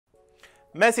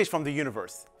Message from the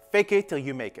universe. Fake it till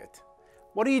you make it.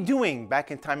 What are you doing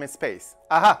back in time and space?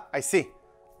 Aha, I see.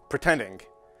 Pretending.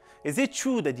 Is it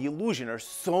true that the illusions are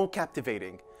so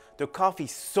captivating, the coffee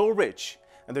so rich,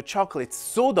 and the chocolate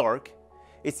so dark,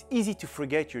 it's easy to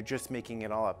forget you're just making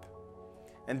it all up?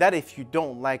 And that if you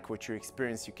don't like what you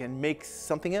experience, you can make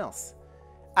something else.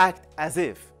 Act as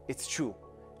if it's true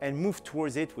and move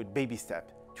towards it with baby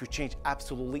steps to change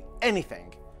absolutely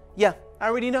anything. Yeah, I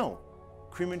already know.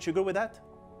 Cream and sugar with that?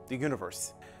 The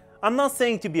universe. I'm not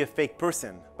saying to be a fake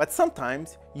person, but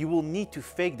sometimes you will need to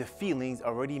fake the feelings,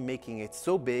 already making it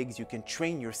so big you can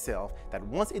train yourself that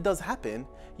once it does happen,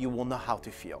 you will know how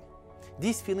to feel.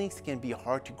 These feelings can be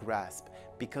hard to grasp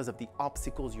because of the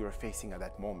obstacles you are facing at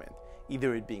that moment,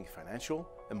 either it being financial,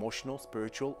 emotional,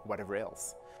 spiritual, whatever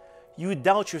else. You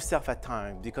doubt yourself at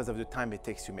times because of the time it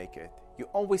takes to make it. You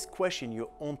always question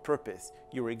your own purpose,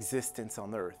 your existence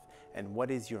on earth, and what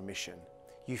is your mission.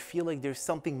 You feel like there's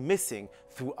something missing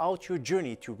throughout your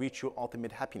journey to reach your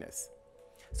ultimate happiness.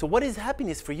 So what is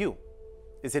happiness for you?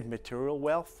 Is it material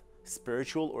wealth,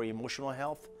 spiritual or emotional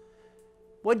health?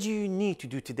 What do you need to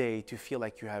do today to feel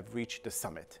like you have reached the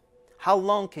summit? How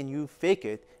long can you fake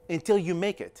it until you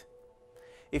make it?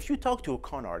 If you talk to a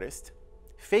con artist,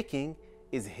 faking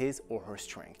is his or her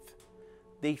strength.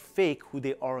 They fake who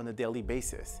they are on a daily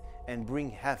basis and bring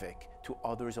havoc to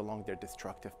others along their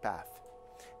destructive path.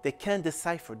 They can't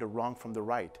decipher the wrong from the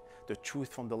right, the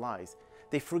truth from the lies.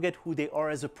 They forget who they are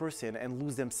as a person and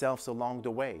lose themselves along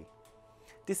the way.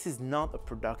 This is not a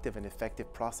productive and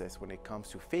effective process when it comes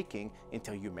to faking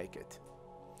until you make it.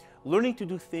 Learning to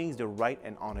do things the right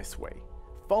and honest way,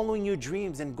 following your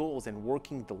dreams and goals and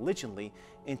working diligently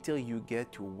until you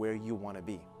get to where you want to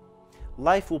be.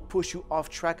 Life will push you off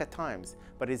track at times,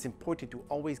 but it's important to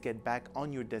always get back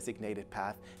on your designated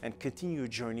path and continue your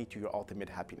journey to your ultimate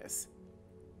happiness.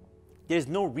 There's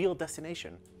no real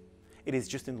destination. It is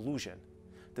just an illusion.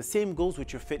 The same goes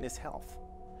with your fitness health.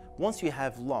 Once you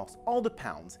have lost all the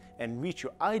pounds and reach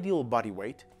your ideal body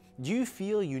weight, do you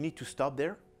feel you need to stop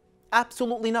there?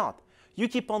 Absolutely not. You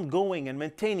keep on going and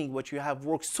maintaining what you have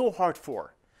worked so hard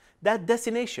for. That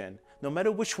destination, no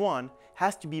matter which one,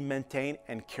 has to be maintained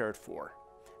and cared for.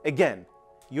 Again,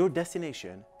 your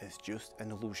destination is just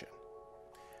an illusion.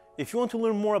 If you want to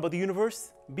learn more about the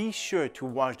universe, be sure to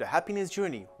watch the Happiness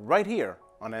Journey right here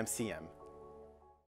on MCM.